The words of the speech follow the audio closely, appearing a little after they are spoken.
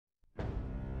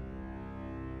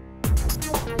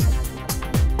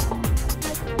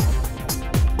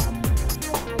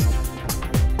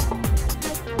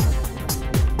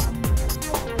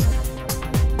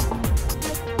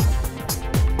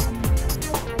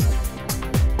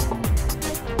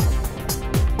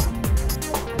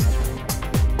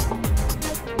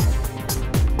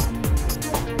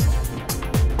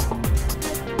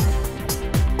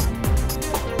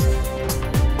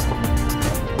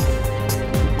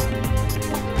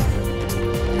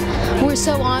We're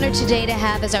so honored today to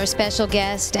have as our special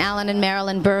guest Alan and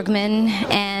Marilyn Bergman,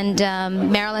 and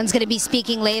Marilyn's going to be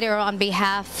speaking later on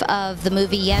behalf of the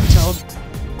movie Yentl.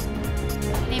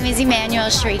 My name is Emmanuel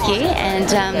Shrieky,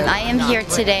 and I am here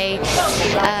today.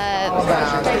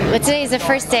 Today is the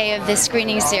first day of this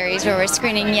screening series where we're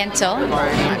screening Yentl.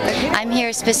 I'm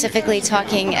here specifically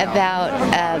talking about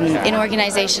an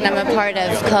organization I'm a part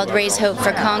of called Raise Hope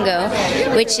for Congo,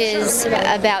 which is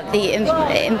about the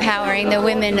empowering the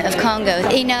women of Congo.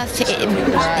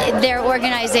 Their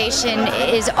organization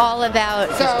is all about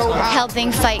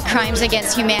helping fight crimes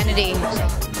against humanity.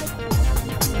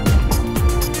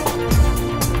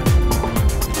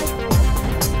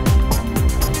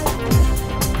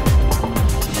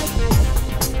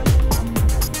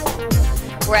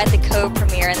 We're at the Cove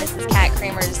premiere, and this is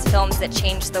Kramer's Films That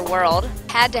Changed the World.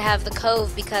 Had to have the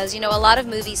Cove because, you know, a lot of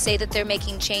movies say that they're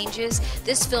making changes.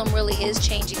 This film really is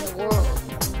changing the world.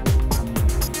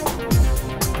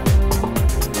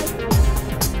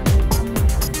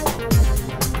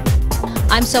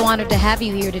 I'm so honored to have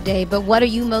you here today, but what are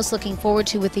you most looking forward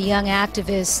to with the young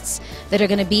activists that are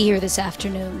going to be here this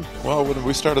afternoon? Well, when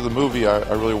we started the movie, I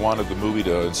really wanted the movie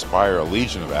to inspire a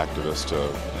legion of activists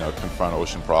to, confront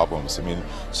ocean problems. I mean,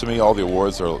 to me, all the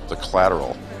awards are the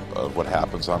collateral of what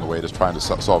happens on the way to trying to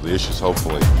solve the issues,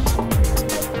 hopefully.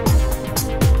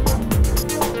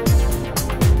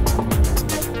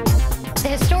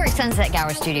 Sunset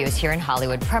Gower Studios here in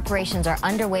Hollywood. Preparations are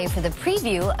underway for the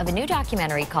preview of a new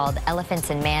documentary called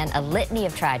Elephants and Man, A Litany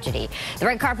of Tragedy. The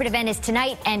red carpet event is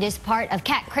tonight and is part of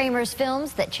Kramer's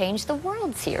Films That Changed the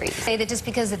World series. Say that just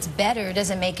because it's better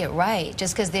doesn't make it right.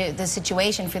 Just because the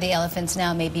situation for the elephants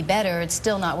now may be better, it's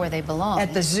still not where they belong.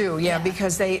 At the zoo, yeah.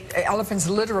 Because elephants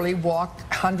literally walk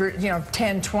 100,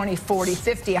 10, 20, 40,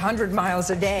 50, 100 miles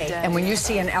a day. And when you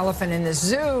see an elephant in the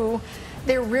zoo,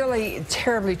 they're really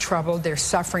terribly troubled. They're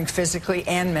suffering physically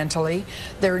and mentally.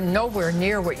 They're nowhere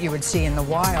near what you would see in the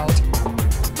wild.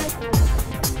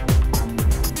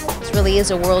 This really is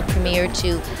a world premiere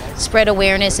to spread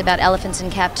awareness about elephants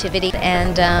in captivity,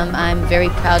 and I'm very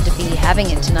proud to be having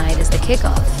it tonight as the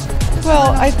kickoff.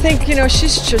 Well, I think,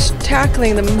 she's just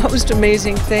tackling the most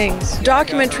amazing things.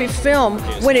 Documentary film,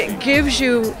 when it gives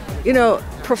you,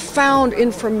 profound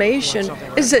information,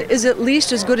 is at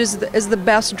least as good as the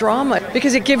best drama,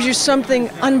 because it gives you something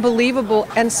unbelievable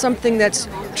and something that's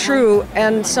true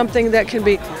and something that can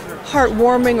be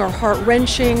heartwarming or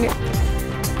heart-wrenching.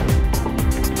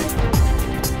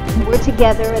 We're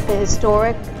together at the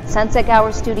historic Sunset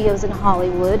Gower Studios in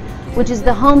Hollywood, which is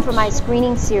the home for my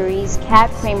screening series,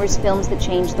 Kramer's Films That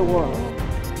Changed the World.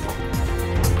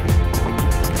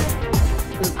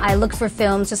 I look for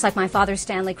films, just like my father,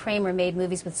 Stanley Kramer, made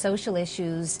movies with social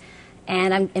issues,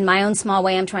 and in my own small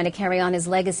way, I'm trying to carry on his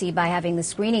legacy by having the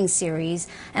screening series.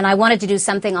 And I wanted to do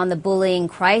something on the bullying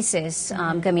crisis.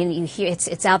 I mean, you hear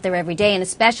it's out there every day, and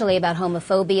especially about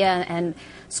homophobia and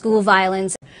school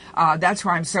violence. That's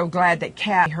why I'm so glad that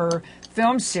her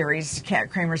film series,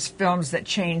 Kramer's Films That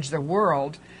Changed the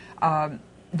World,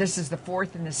 this is the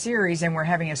fourth in the series, and we're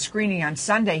having a screening on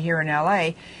Sunday here in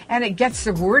LA, and it gets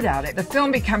the word out. The film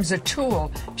becomes a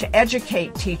tool to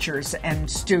educate teachers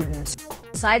and students.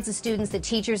 Besides the students, the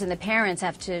teachers and the parents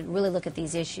have to really look at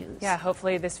these issues. Yeah,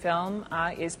 hopefully this film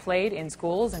is played in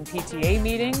schools and PTA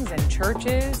meetings and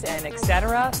churches and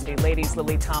etc. The ladies,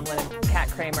 Lily Tomlin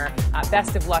and Kramer,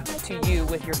 best of luck to you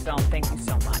with your film. Thank you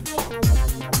so much.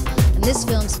 And this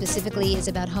film specifically is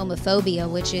about homophobia,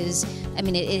 which is, I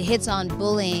mean, it hits on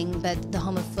bullying, but the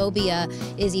homophobia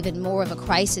is even more of a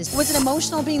crisis. Was it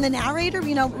emotional being the narrator,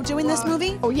 doing this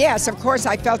movie? Oh yes, of course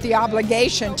I felt the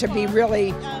obligation to be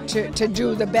really, to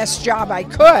do the best job I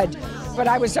could, but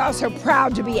I was also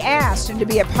proud to be asked and to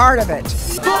be a part of it.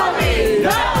 Funny,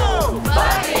 no!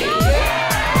 Funny,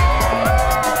 yeah!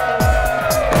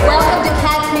 Welcome to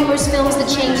Kramer's Films That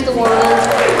Changed the World.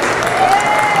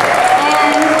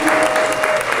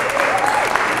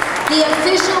 The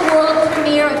official world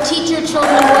premiere of Teach Your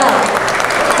Children Well.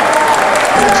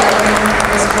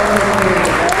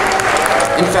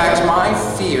 In fact, my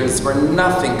fears were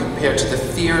nothing compared to the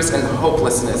fears and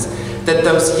hopelessness that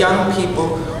those young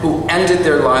people who ended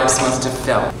their lives must have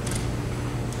felt.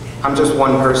 I'm just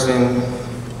one person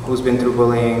who's been through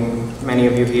bullying. Many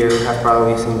of you here have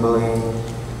probably seen bullying.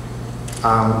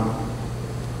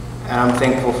 And I'm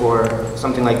thankful for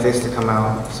something like this to come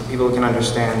out so people can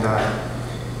understand that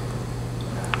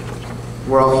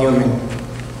we're all human.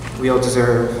 We all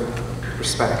deserve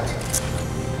respect.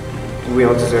 And we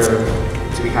all deserve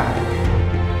to be happy.